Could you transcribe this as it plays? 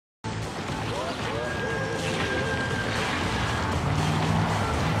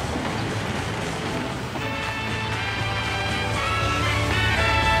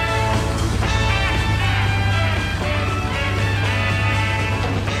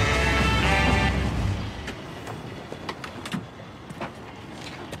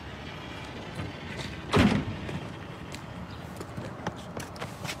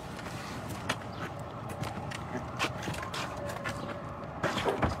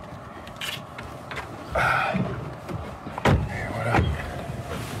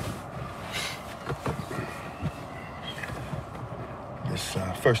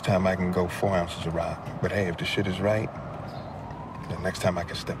first time I can go 4 ounces of rock. But hey, if the shit is right, the next time I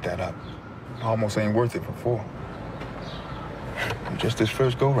can step that up. Almost ain't worth it for 4. Just this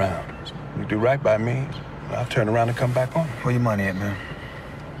first go-round. You do right by me, I'll turn around and come back on. Where your money at, man?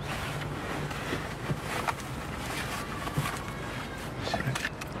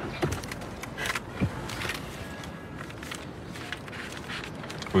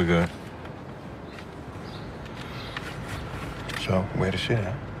 We good. So, where the shit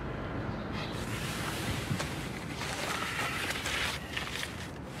at?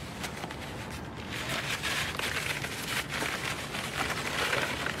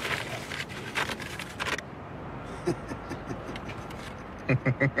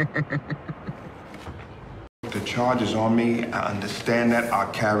 The charge is on me. I understand that.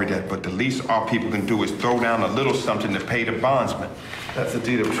 I'll carry that. But the least our people can do is throw down a little something to pay the bondsman. That's a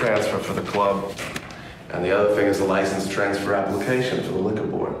deed of transfer for the club. And the other thing is the license transfer application for the liquor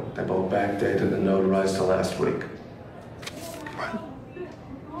board. They both backdated and notarized till last week. What?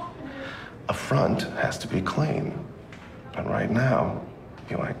 A front has to be clean. And right now,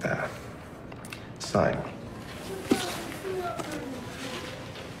 you like that. Sign.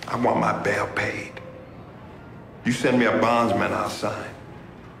 I want my bail paid. You send me a bondsman, I'll sign.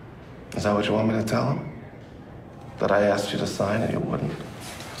 Is that what you want me to tell him? That I asked you to sign and you wouldn't?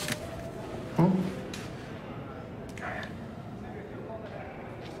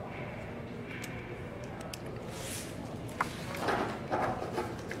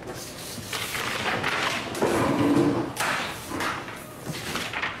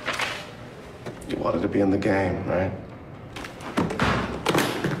 You wanted to be in the game, right?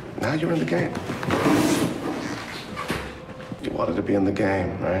 Now you're in the game. You wanted to be in the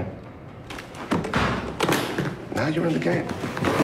game, right? Now you're in the game.